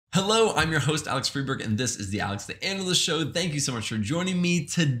Hello, I'm your host, Alex Freeberg, and this is the Alex the Analyst Show. Thank you so much for joining me.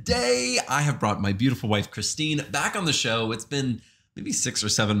 Today, I have brought my beautiful wife, Christine, back on the show. It's been maybe 6 or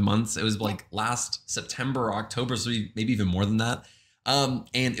 7 months. It was like last September or October, so maybe even more than that. And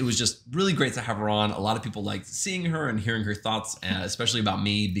it was just really great to have her on. A lot of people liked seeing her and hearing her thoughts, especially about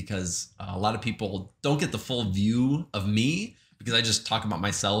me, because a lot of people don't get the full view of me because I just talk about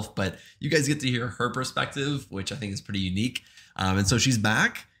myself, but you guys get to hear her perspective, which I think is pretty unique. And so she's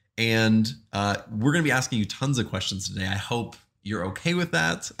back. And we're going to be asking you tons of questions today. I hope you're okay with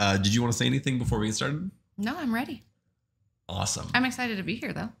that. Did you want to say anything before we get started? No, I'm ready. Awesome. I'm excited to be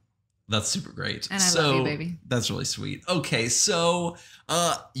here, though. That's super great. And I love you, baby. That's really sweet. Okay, so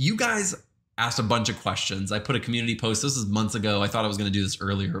you guys asked a bunch of questions. I put a community post. This is months ago. I thought I was going to do this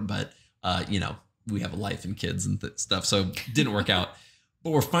earlier, but we have a life and kids and stuff, so it didn't work out. But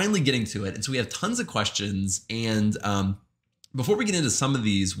we're finally getting to it. And so we have tons of questions. And before we get into some of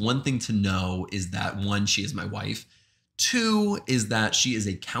these, one thing to know is that 1, she is my wife. 2 is that she is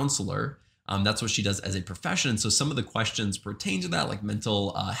a counselor. That's what she does as a profession. So some of the questions pertain to that, like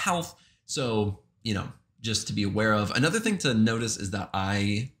mental health. So, just to be aware of. Another thing to notice is that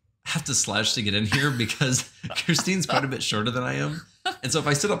I have to slouch to get in here because Christine's quite a bit shorter than I am. And so if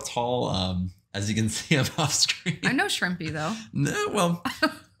I sit up tall, as you can see, I'm off screen. I'm no shrimpy, though. No, well,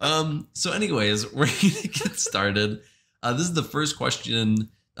 so anyways, we're going to get started. This is the first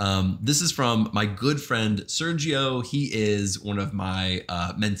question. This is from my good friend, Sergio. He is one of my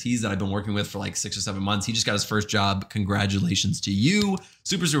mentees that I've been working with for like 6 or 7 months. He just got his first job. Congratulations to you.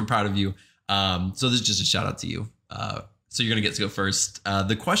 Super, super proud of you. So this is just a shout out to you. So you're going to get to go first.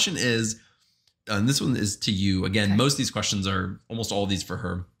 The question is, and this one is to you. Again, okay. Most of these questions are almost all of these for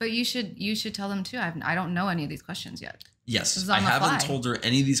her. But you should tell them too. I don't know any of these questions yet. Yes, I haven't told her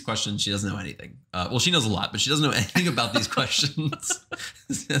any of these questions. She doesn't know anything. Well, she knows a lot, but she doesn't know anything about these questions.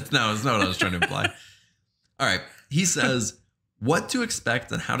 That's not what I was trying to imply. All right. He says, what to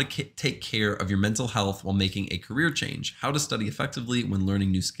expect and how to take care of your mental health while making a career change, how to study effectively when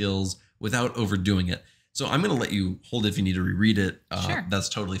learning new skills without overdoing it. So I'm going to let you hold it if you need to reread it. Sure. That's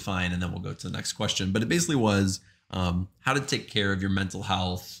totally fine. And then we'll go to the next question. But it basically was how to take care of your mental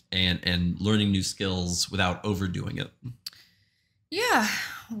health and learning new skills without overdoing it. Yeah.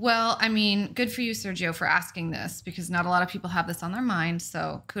 Well, I mean, good for you, Sergio, for asking this because not a lot of people have this on their mind.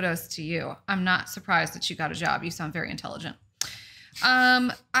 So kudos to you. I'm not surprised that you got a job. You sound very intelligent.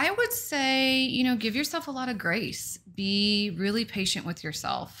 I would say, give yourself a lot of grace. Be really patient with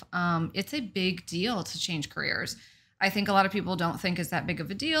yourself. It's a big deal to change careers. I think a lot of people don't think it's that big of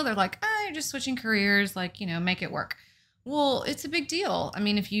a deal. They're like, you're just switching careers, make it work. Well, it's a big deal. I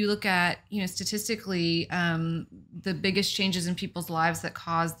mean, if you look at, statistically, the biggest changes in people's lives that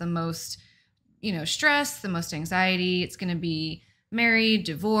cause the most, stress, the most anxiety, it's going to be married,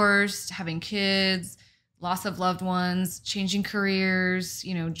 divorced, having kids, loss of loved ones, changing careers,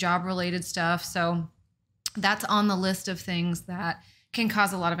 job related stuff. So that's on the list of things that can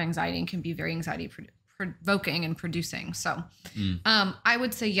cause a lot of anxiety and can be very anxiety provoking and producing. So I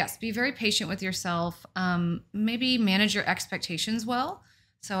would say, yes, be very patient with yourself. Maybe manage your expectations well.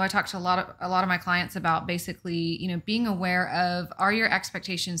 So I talked to a lot of my clients about basically, being aware of, are your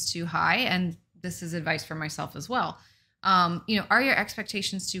expectations too high? And this is advice for myself as well. Are your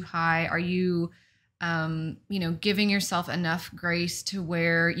expectations too high? Are you, giving yourself enough grace to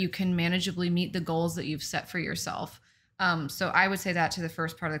where you can manageably meet the goals that you've set for yourself? So I would say that to the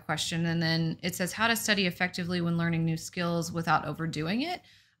first part of the question. And then it says how to study effectively when learning new skills without overdoing it.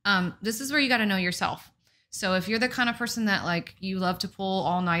 This is where you got to know yourself. So if you're the kind of person that you love to pull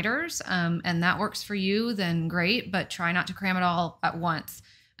all-nighters and that works for you, then great, but try not to cram it all at once.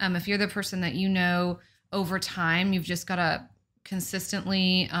 If you're the person that over time, you've just got to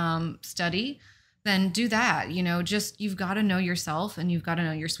consistently study, then do that. You've got to know yourself and you've got to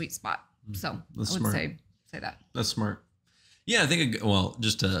know your sweet spot. So That's I would smart. say that. That's smart. Yeah, I think,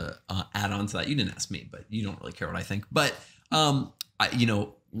 just to add on to that, you didn't ask me, but you don't really care what I think. But,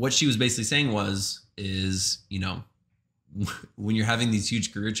 what she was basically saying is, when you're having these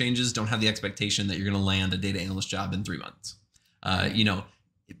huge career changes, don't have the expectation that you're going to land a data analyst job in 3 months.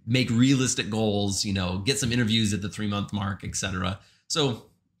 Make realistic goals, get some interviews at the 3-month mark, etc. So,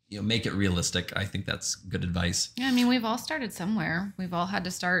 make it realistic. I think that's good advice. Yeah, I mean, we've all started somewhere. We've all had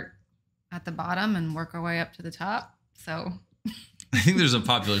to start at the bottom and work our way up to the top. So I think there's a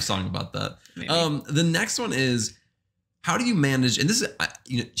popular song about that. The next one is, how do you manage? And this is,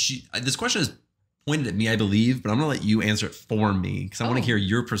 this question is pointed at me, I believe, but I'm going to let you answer it for me because I want to hear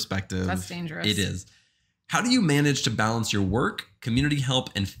your perspective. That's dangerous. It is. How do you manage to balance your work, community help,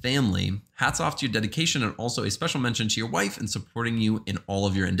 and family? Hats off to your dedication, and also a special mention to your wife in supporting you in all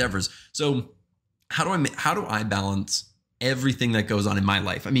of your endeavors. So how do I balance everything that goes on in my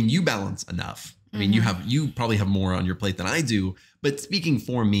life? I mean, you balance enough. I mean, you probably have more on your plate than I do. But speaking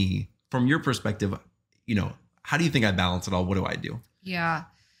for me, from your perspective, how do you think I balance it all? What do I do? Yeah.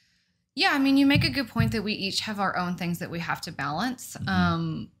 Yeah. I mean, you make a good point that we each have our own things that we have to balance.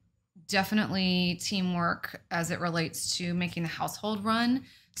 Definitely teamwork as it relates to making the household run.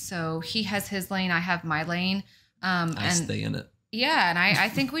 So he has his lane, I have my lane. I stay in it. Yeah. And I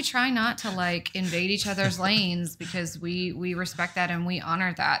think we try not to like invade each other's lanes because we respect that and we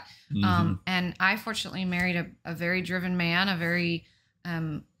honor that. And I fortunately married a very driven man, a very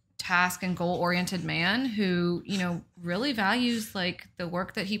task and goal oriented man who, really values like the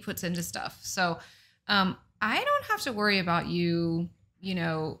work that he puts into stuff. So I don't have to worry about you,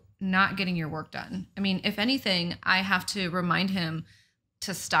 not getting your work done. I mean, if anything, I have to remind him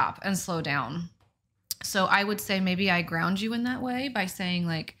to stop and slow down. So I would say maybe I ground you in that way by saying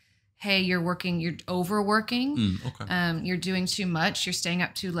like, hey, you're overworking. Okay. You're doing too much. You're staying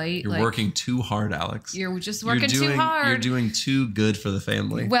up too late. You're working too hard, Alex. You're just working too hard. You're doing too good for the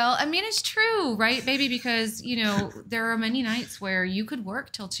family. Well, I mean, it's true, right, baby? Because, there are many nights where you could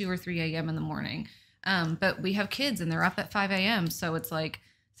work till 2 or 3 a.m. in the morning. But we have kids and they're up at 5 a.m. So it's like,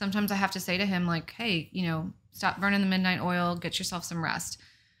 sometimes I have to say to him like, hey, stop burning the midnight oil, get yourself some rest.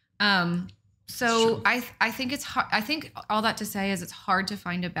 So I think it's hard. I think all that to say is it's hard to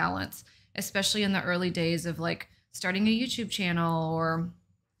find a balance, especially in the early days of like starting a YouTube channel or,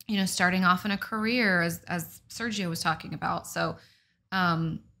 starting off in a career as Sergio was talking about. So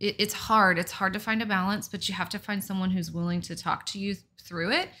it's hard. It's hard to find a balance, but you have to find someone who's willing to talk to you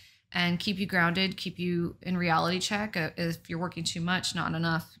through it and keep you grounded, keep you in reality check. If you're working too much, not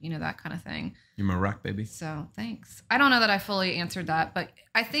enough, that kind of thing. You're my rock, baby. So thanks. I don't know that I fully answered that, but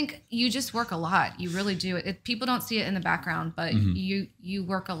I think you just work a lot. You really do. People don't see it in the background, but you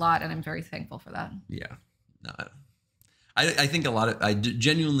work a lot, and I'm very thankful for that. Yeah. No, I think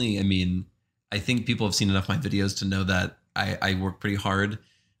genuinely, I mean, I think people have seen enough of my videos to know that I work pretty hard.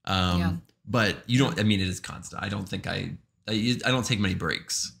 But you don't, I mean, it is constant. I don't think I don't take many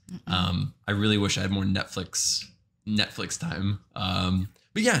breaks. I really wish I had more Netflix time.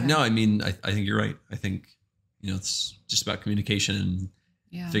 But yeah, no, I mean, I think you're right. I think, it's just about communication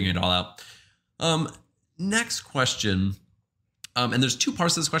and figuring it all out. Next question. And there's two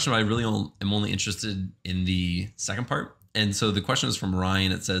parts to this question, but I really am only interested in the second part. And so the question is from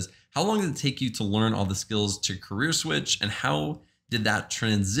Ryan. It says, how long did it take you to learn all the skills to career switch, and how did that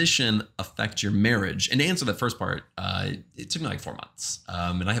transition affect your marriage? And to answer that first part, it took me like 4 months.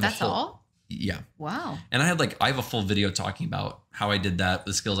 And I have That's all? Yeah. Wow. And I have a full video talking about how I did that,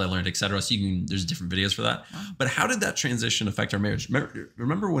 the skills I learned, et cetera. So there's different videos for that. Wow. But how did that transition affect our marriage?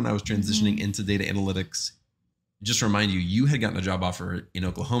 Remember when I was transitioning into data analytics? Just to remind you, you had gotten a job offer in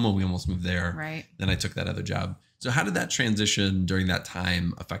Oklahoma. We almost moved there. Right. Then I took that other job. So how did that transition during that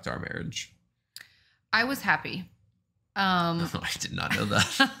time affect our marriage? I was happy. I did not know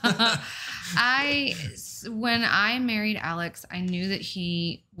that. When I married Alex, I knew that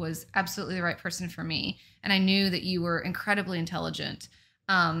he was absolutely the right person for me. And I knew that you were incredibly intelligent.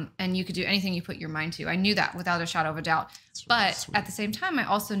 And you could do anything you put your mind to. I knew that without a shadow of a doubt. But at the same time, I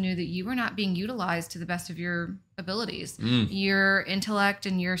also knew that you were not being utilized to the best of your abilities. Your intellect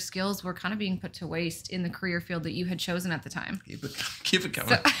and your skills were kind of being put to waste in the career field that you had chosen at the time. Keep it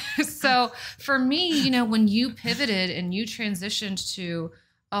going. So for me, when you pivoted and you transitioned to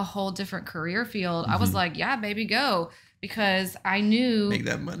a whole different career field, I was like, yeah, baby, go. Because I knew make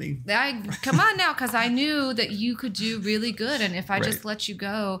that money. Come on now, because I knew that you could do really good, and if I just let you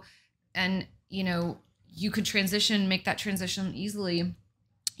go, and you could make that transition easily,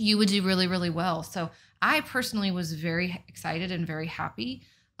 you would do really, really well. So I personally was very excited and very happy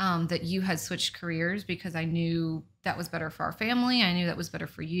that you had switched careers, because I knew that was better for our family. I knew that was better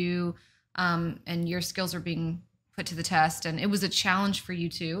for you, and your skills are being put to the test, and it was a challenge for you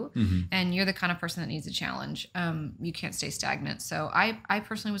too. And you're the kind of person that needs a challenge. You can't stay stagnant. So I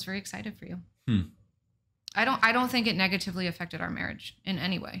personally was very excited for you. I don't think it negatively affected our marriage in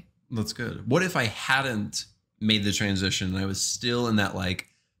any way. That's good. What if I hadn't made the transition and I was still in that like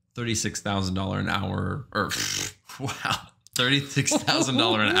 $36,000 an hour, or wow,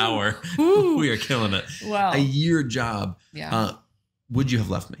 $36,000 an hour? We are killing it. Wow. A year job. Yeah. Would you have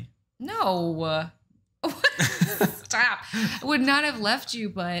left me? No. Stop. I would not have left you,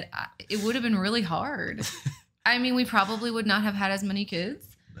 but it would have been really hard. I mean, we probably would not have had as many kids.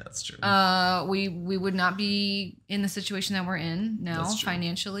 That's true. We would not be in the situation that we're in now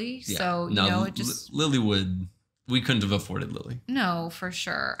financially. Yeah. So, you know, it just... Lily would... We couldn't have afforded Lily. No, for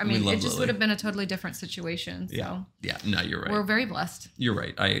sure. I mean, it just would have been a totally different situation. So. Yeah. No, you're right. We're very blessed. You're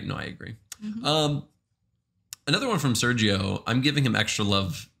right. I agree. Another one from Sergio. I'm giving him extra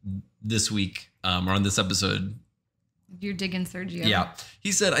love this week or on this episode. You're digging Sergio. Yeah.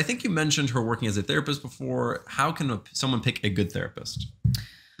 He said, I think you mentioned her working as a therapist before. How can someone pick a good therapist?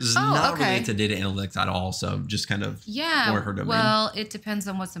 This is not related to data analytics at all. So just kind of more her domain. Well, it depends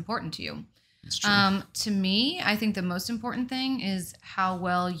on what's important to you. It's true. To me, I think the most important thing is how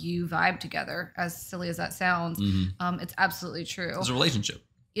well you vibe together. As silly as that sounds, it's absolutely true. It's a relationship.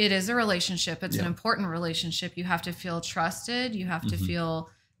 It is a relationship. It's an important relationship. You have to feel trusted. You have to feel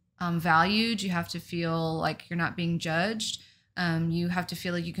valued. You have to feel like you're not being judged. You have to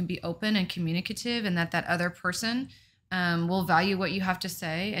feel like you can be open and communicative, and that other person will value what you have to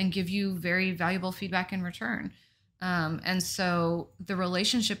say and give you very valuable feedback in return. And so the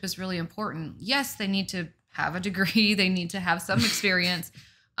relationship is really important. Yes, they need to have a degree. They need to have some experience.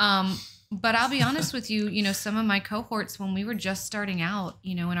 But I'll be honest with you, you know, some of my cohorts, when we were just starting out,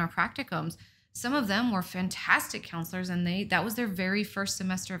 you know, in our practicums, some of them were fantastic counselors, and that was their very first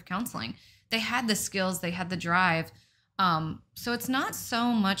semester of counseling. They had the skills, they had the drive. So it's not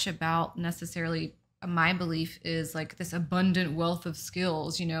so much about necessarily, my belief is like this abundant wealth of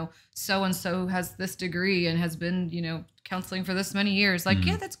skills, you know, so-and-so has this degree and has been, you know, counseling for this many years. Like,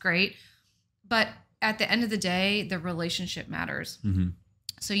 yeah, that's great. But at the end of the day, the relationship matters.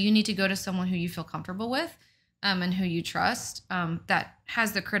 So you need to go to someone who you feel comfortable with and who you trust, that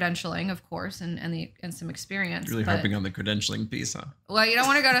has the credentialing, of course, and some experience. Really harping on the credentialing piece, huh? Well, you don't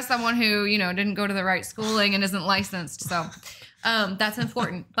want to go to someone who, you know, didn't go to the right schooling and isn't licensed. So that's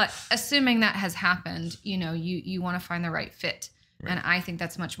important. But assuming that has happened, you know, you want to find the right fit. Right. And I think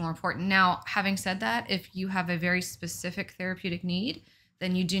that's much more important. Now, having said that, if you have a very specific therapeutic need,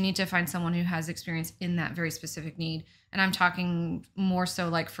 then you do need to find someone who has experience in that very specific need. And I'm talking more so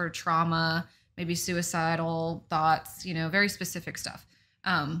like for trauma, maybe suicidal thoughts, you know, very specific stuff.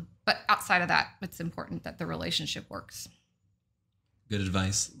 But outside of that, it's important that the relationship works. Good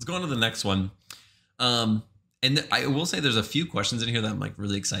advice. Let's go on to the next one. And I will say there's a few questions in here that I'm like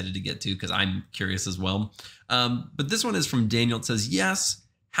really excited to get to because I'm curious as well. But this one is from Daniel. It says, yes.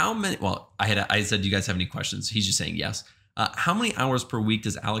 How many? Well, I said, do you guys have any questions? He's just saying yes. How many hours per week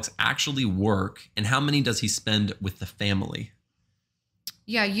does Alex actually work, and how many does he spend with the family?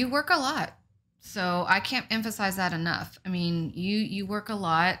 Yeah, you work a lot. So I can't emphasize that enough. I mean, you work a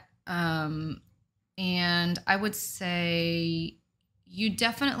lot. And I would say you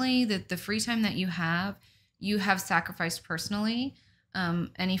definitely, the free time that you have sacrificed personally,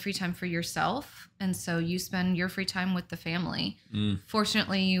 any free time for yourself. And so you spend your free time with the family.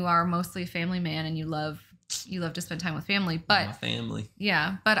 Fortunately, you are mostly a family man and you love to spend time with family, but family.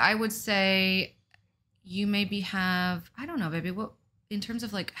 Yeah. But I would say you maybe have, I don't know, baby, what, in terms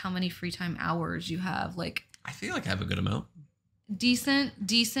of like how many free time hours you have, like, I feel like I have a good amount. Decent,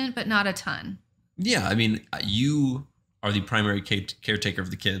 but not a ton. Yeah. I mean, you are the primary caretaker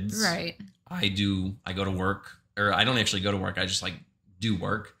of the kids. Right. I go to work, or I don't actually go to work. I just like do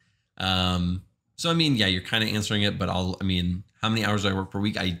work. So, I mean, yeah, you're kind of answering it, but how many hours do I work per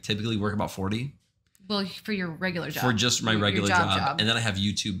week? I typically work about 40. Well, for your regular job. For just my regular job. And then I have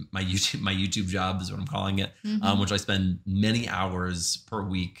my YouTube job is what I'm calling it, which I spend many hours per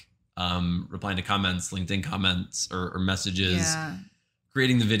week replying to comments, LinkedIn comments or messages,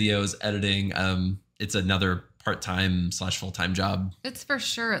 creating the videos, editing. It's another part-time / full-time job. It's for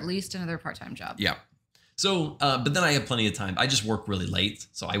sure at least another part-time job. Yeah. So, but then I have plenty of time. I just work really late.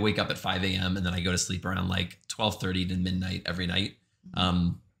 So I wake up at 5 a.m. and then I go to sleep around like 12:30 to midnight every night.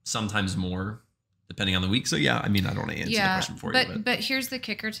 Sometimes more, depending on the week. So yeah, I mean, I don't want to answer the question for you. But here's the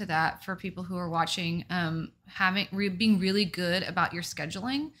kicker to that for people who are watching, being really good about your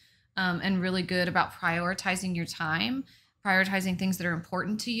scheduling and really good about prioritizing your time, prioritizing things that are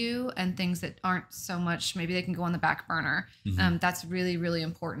important to you and things that aren't so much, maybe they can go on the back burner. That's really, really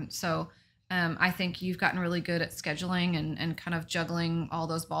important. So I think you've gotten really good at scheduling and kind of juggling all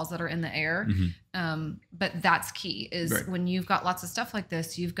those balls that are in the air. But that's key is when you've got lots of stuff like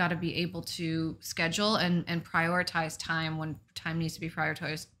this, you've got to be able to schedule and prioritize time when time needs to be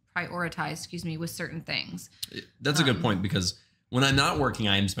prioritized, with certain things. That's a good point, because when I'm not working,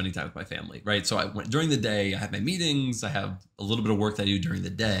 I am spending time with my family, right? So during the day, I have my meetings, I have a little bit of work that I do during the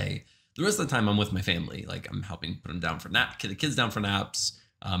day. The rest of the time I'm with my family. Like I'm helping put them down for the kids down for naps,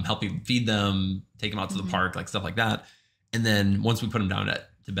 helping feed them, take them out to the park, like stuff like that. And then once we put them down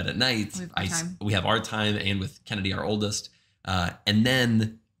to bed at night, we have our time, and with Kennedy, our oldest. And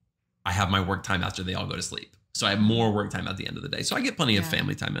then I have my work time after they all go to sleep. So I have more work time at the end of the day. So I get plenty of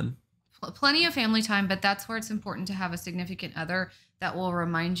family time in. Plenty of family time, but that's where it's important to have a significant other that will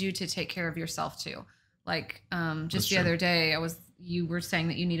remind you to take care of yourself too. Like just the other day, you were saying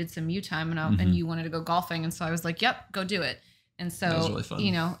that you needed some you time and you wanted to go golfing. And so I was like, yep, go do it. And so, that was really fun.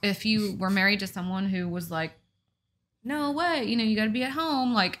 You know, if you were married to someone who was like, no way, you know, you got to be at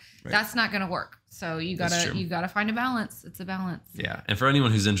home, like that's not going to work. So you gotta find a balance. It's a balance. Yeah. And for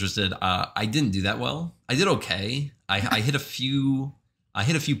anyone who's interested, I didn't do that well. I did okay. I hit a few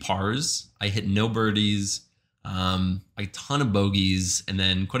pars. I hit no birdies, a ton of bogeys, and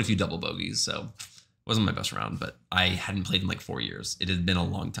then quite a few double bogeys. So it wasn't my best round, but I hadn't played in like 4 years. It had been a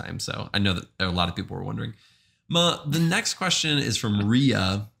long time. So I know that a lot of people were wondering. The next question is from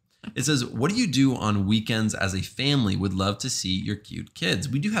Ria. It says, what do you do on weekends as a family? Would love to see your cute kids.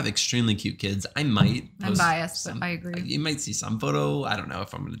 We do have extremely cute kids. I'm biased, but I agree. You might see some photo. I don't know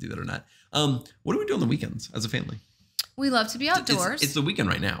if I'm going to do that or not. What do we do on the weekends as a family? We love to be outdoors. It's the weekend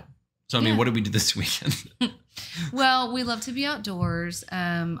right now. So, I mean, what did we do this weekend? Well, we love to be outdoors.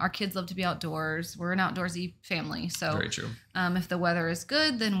 Our kids love to be outdoors. We're an outdoorsy family. So very true. If the weather is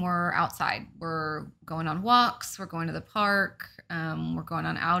good, then we're outside. We're going on walks. We're going to the park. We're going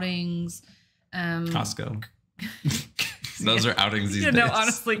on outings. Costco. Those are outings these days. No,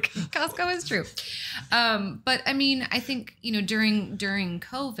 honestly, Costco is true. But I mean, I think, you know, during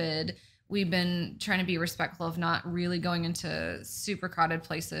COVID, we've been trying to be respectful of not really going into super crowded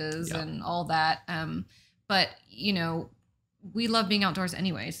places and all that. But, you know, we love being outdoors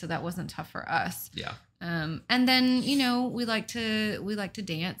anyway, so that wasn't tough for us. Yeah. And then, you know, we like to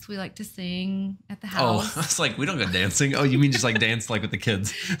dance. We like to sing at the house. Oh, I was like, we don't go dancing. Oh, you mean just like dance like with the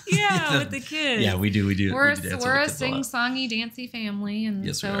kids? Yeah, with the kids. Yeah, we do. We're a sing-songy, dancey family, and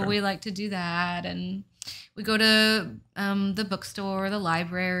yes, so we like to do that. And we go to the bookstore, the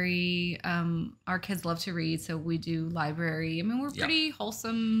library. Our kids love to read, so we do library. I mean, we're pretty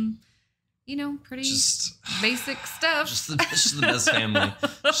wholesome. You know, pretty basic stuff. Just the best family.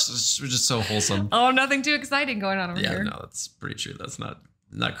 We're just so wholesome. Oh, nothing too exciting going on over here. Yeah, no, that's pretty true. That's not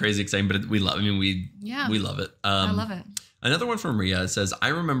crazy exciting, but we love. I mean, we love it. I love it. Another one from Ria says, "I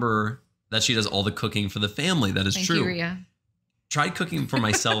remember that she does all the cooking for the family. That is true. Thank you, Ria. Tried cooking for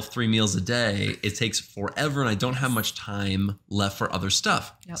myself 3 meals a day. It takes forever, and I don't have much time left for other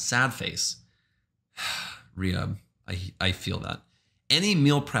stuff. Yep. Sad face." Ria, I feel that. Any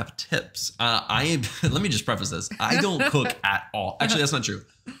meal prep tips? Let me just preface this. I don't cook at all. Actually, that's not true.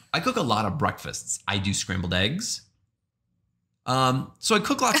 I cook a lot of breakfasts. I do scrambled eggs. So I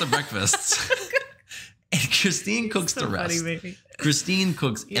cook lots of breakfasts. And Christine cooks the rest. Funny, Christine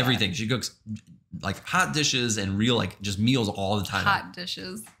cooks everything. She cooks like hot dishes and real like just meals all the time. Hot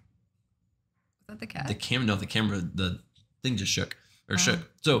dishes. Is that the cat? The thing just shook.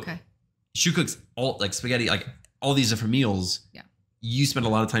 So she cooks all like spaghetti, like all these different meals. Yeah. You spend a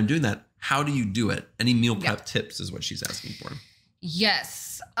lot of time doing that. How do you do it? Any meal prep tips is what she's asking for.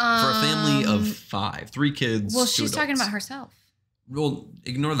 Yes. For a family of 5, 3 kids. Well, she's talking about herself. Well,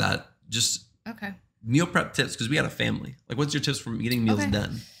 ignore that. Just meal prep tips, because we had a family. Like, what's your tips for getting meals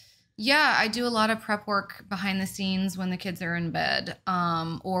done? Yeah, I do a lot of prep work behind the scenes when the kids are in bed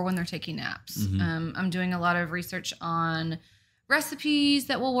or when they're taking naps. Mm-hmm. I'm doing a lot of research on recipes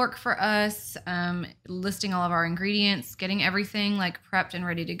that will work for us, listing all of our ingredients, getting everything like prepped and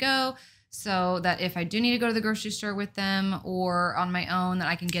ready to go so that if I do need to go to the grocery store with them or on my own, that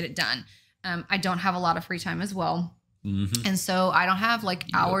I can get it done. I don't have a lot of free time as well. Mm-hmm. And so I don't have like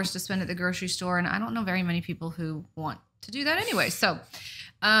hours to spend at the grocery store, and I don't know very many people who want to do that anyway. So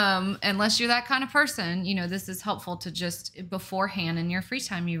unless you're that kind of person, you know, this is helpful to just beforehand in your free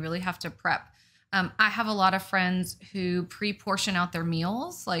time, you really have to prep. I have a lot of friends who pre-portion out their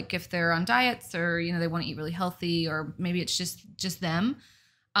meals, like if they're on diets or, you know, they want to eat really healthy, or maybe it's just them.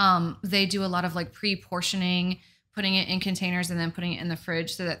 They do a lot of like pre-portioning, putting it in containers and then putting it in the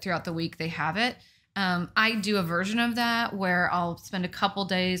fridge so that throughout the week they have it. I do a version of that where I'll spend a couple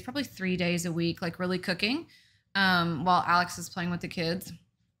days, probably 3 days a week, like really cooking while Alex is playing with the kids.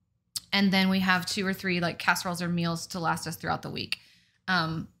 And then we have 2 or 3 like casseroles or meals to last us throughout the week.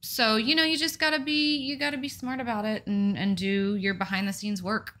 So, you know, you just gotta be smart about it and do your behind the scenes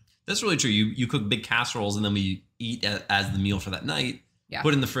work. That's really true. You cook big casseroles and then we eat as the meal for that night,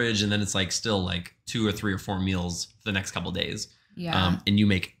 put in the fridge, and then it's like still like 2 or 3 or 4 meals for the next couple of days. Yeah. And you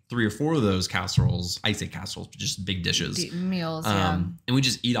make 3 or 4 of those casseroles. I say casseroles, but just big dishes. Meals, And we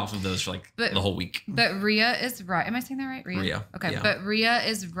just eat off of those for like the whole week. But Ria is right. Am I saying that right? Ria. Okay. Yeah. But Ria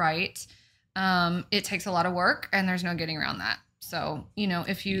is right. It takes a lot of work and there's no getting around that. So, you know,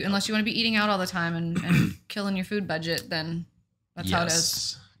 unless you want to be eating out all the time and killing your food budget, then that's how it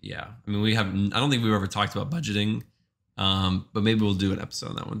is. Yeah. I mean, I don't think we've ever talked about budgeting, but maybe we'll do an episode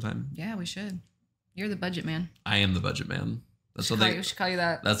on that one time. Yeah, we should. You're the budget man. I am the budget man. We should call you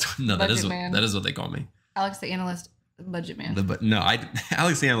that. That is what they call me. Alex the Analyst, budget man.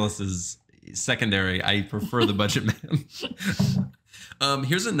 Alex the Analyst is secondary. I prefer the budget man.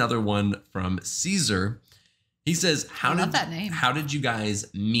 Here's another one from Caesar. He says, I love that name. How did you guys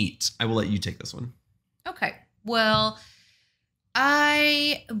meet? I will let you take this one. Okay. Well,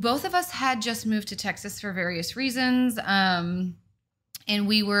 both of us had just moved to Texas for various reasons. And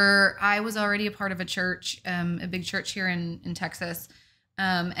I was already a part of a church, a big church here in Texas.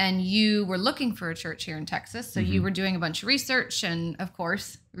 And you were looking for a church here in Texas. So you were doing a bunch of research, and of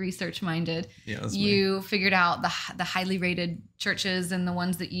course, research minded. Yeah, you figured out the highly rated churches and the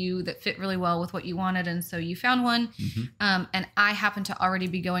ones that fit really well with what you wanted. And so you found one. And I happened to already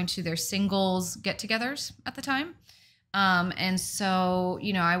be going to their singles get-togethers at the time. And so,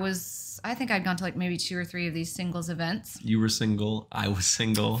 I think I'd gone to like maybe 2 or 3 of these singles events. You were single. I was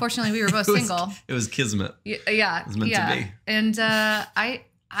single. Fortunately, we were both single. It was kismet. Yeah. It was meant to be. And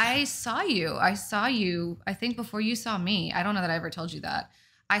I saw you. I think before you saw me. I don't know that I ever told you that.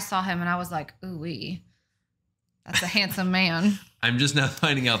 I saw him and I was like, ooh-wee. That's a handsome man. I'm just now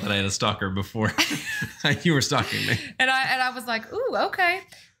finding out that I had a stalker before you were stalking me. And I was like, ooh, okay.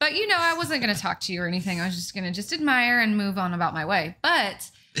 But, I wasn't going to talk to you or anything. I was just going to admire and move on about my way.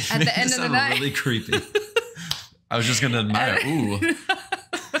 But at the end of the night. Really creepy. I was just going to admire. Ooh.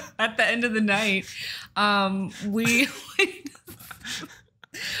 At the end of the night, we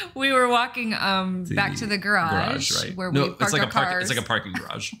were walking back to the garage right? where we parked our cars. It's like a parking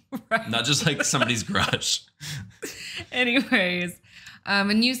garage. Right. Not just like somebody's garage. Anyways,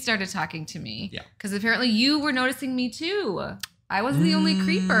 and you started talking to me. Yeah. Because apparently you were noticing me too. I wasn't the only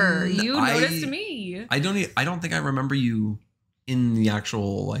creeper. You noticed me. I don't think I remember you in the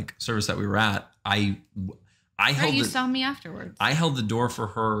actual like service that we were at. You saw me afterwards. I held the door for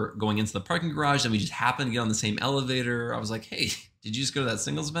her going into the parking garage, and we just happened to get on the same elevator. I was like, hey, did you just go to that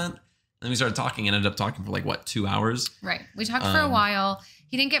singles event? And then we started talking and ended up talking for like, 2 hours? Right. We talked for a while.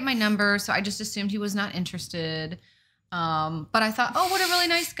 He didn't get my number, so I just assumed he was not interested. But I thought, oh, what a really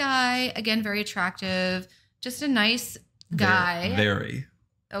nice guy. Again, very attractive. Just a nice guy. Very.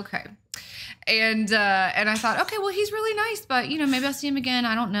 Okay. And I thought, okay, well, he's really nice, but, maybe I'll see him again.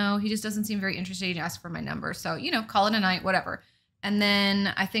 I don't know. He just doesn't seem very interested. He asked for my number. So, call it a night, whatever. And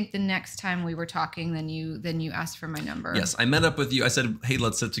then I think the next time we were talking, then you asked for my number. Yes, I met up with you. I said, hey,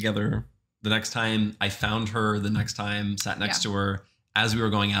 let's sit together. The next time I found her, the next time sat next to her. As we were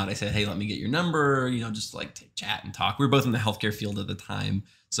going out, I said, hey, let me get your number, just like chat and talk. We were both in the healthcare field at the time.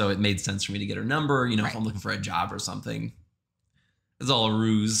 So it made sense for me to get her number, if I'm looking for a job or something. It's all a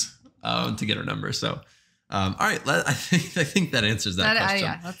ruse to get her number. So, all right, I think that answers that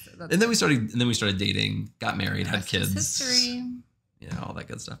question. That's and then we started dating, got married, had kids. History. All that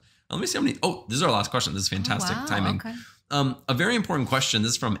good stuff. Let me see how many. Oh, this is our last question. This is fantastic timing. Okay. A very important question.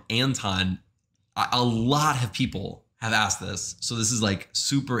 This is from Anton. A lot of people have asked this, so this is like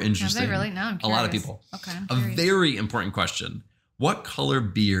super interesting. Have they really? No, I'm curious. A lot of people. Okay. A very important question. What color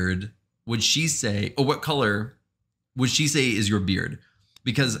beard would she say? Or what color would she say is your beard?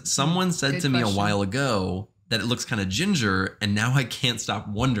 Because someone said to me a while ago that it looks kind of ginger, and now I can't stop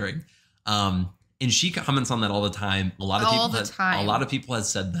wondering. And she comments on that all the time. A lot of people have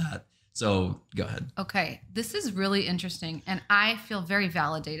said that. So go ahead. Okay. This is really interesting. And I feel very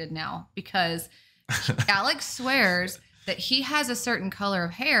validated now because Alex swears that he has a certain color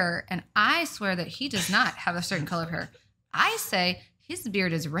of hair, and I swear that he does not have a certain color of hair. I say his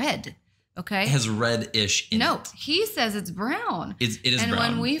beard is red. Okay. It has red-ish in it. No, he says it's brown. It is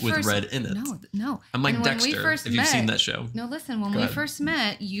brown with red in it. No. I'm like Dexter, if you've seen that show. No, listen, when we first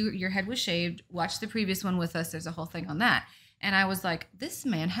met, your head was shaved. Watch the previous one with us. There's a whole thing on that. And I was like, this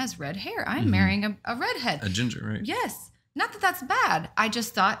man has red hair. I'm marrying a redhead. A ginger, right? Yes. Not that that's bad. I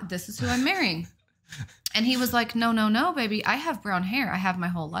just thought, this is who I'm marrying. And he was like, no, baby. I have brown hair. I have my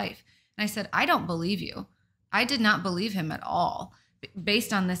whole life. And I said, I don't believe you. I did not believe him at all.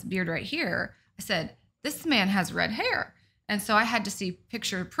 Based on this beard right here, I said, this man has red hair. And so I had to see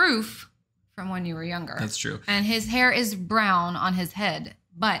picture proof from when you were younger. That's true. And his hair is brown on his head.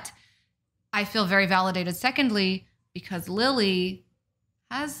 But I feel very validated. Secondly, because Lily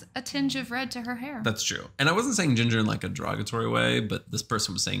has a tinge of red to her hair. That's true. And I wasn't saying ginger in like a derogatory way, but this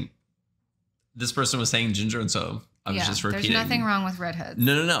person was saying ginger. And so I was just repeating. There's nothing wrong with redheads.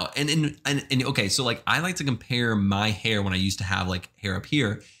 No. And okay, so like I like to compare my hair when I used to have like hair up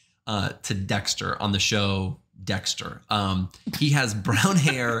here to Dexter on the show Dexter. He has brown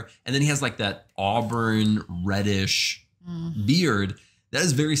hair and then he has like that auburn reddish beard That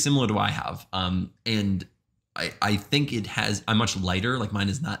is very similar to what I have. And I think I'm much lighter. Like mine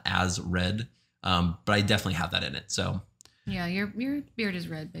is not as red, but I definitely have that in it. So yeah, your beard is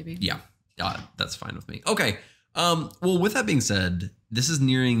red, baby. yeah, that's fine with me. Okay. Well, with that being said, this is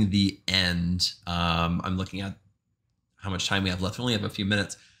nearing the end. I'm looking at how much time we have left. We only have a few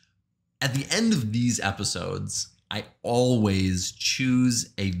minutes. At the end of these episodes, I always choose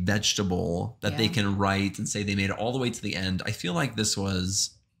a vegetable that they can write and say they made it all the way to the end. I feel like this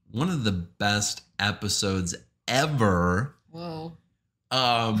was one of the best episodes ever. Whoa.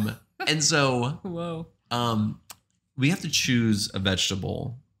 And so we have to choose a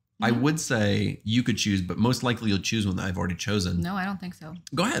vegetable. I would say you could choose, but most likely you'll choose one that I've already chosen. No, I don't think so.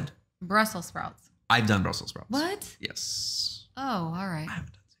 Go ahead. Brussels sprouts. I've done Brussels sprouts. What? Yes. Oh, all right. I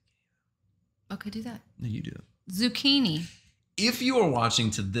haven't done zucchini. Okay, do that. No, you do that. Zucchini. If you are watching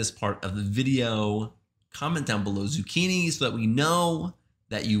to this part of the video, comment down below zucchini so that we know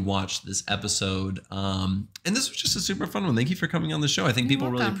that you watched this episode. And this was just a super fun one. Thank you for coming on the show. I think people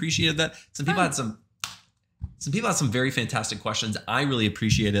really appreciated that. Some people had some very fantastic questions. I really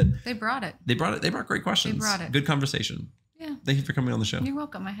appreciate it. They brought it. They brought great questions. They brought it. Good conversation. Yeah. Thank you for coming on the show. You're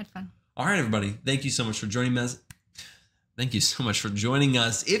welcome. I had fun. All right, everybody. Thank you so much for joining us. Thank you so much for joining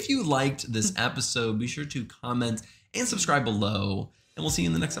us. If you liked this episode, be sure to comment and subscribe below, and we'll see you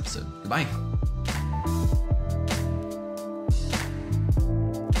in the next episode. Goodbye.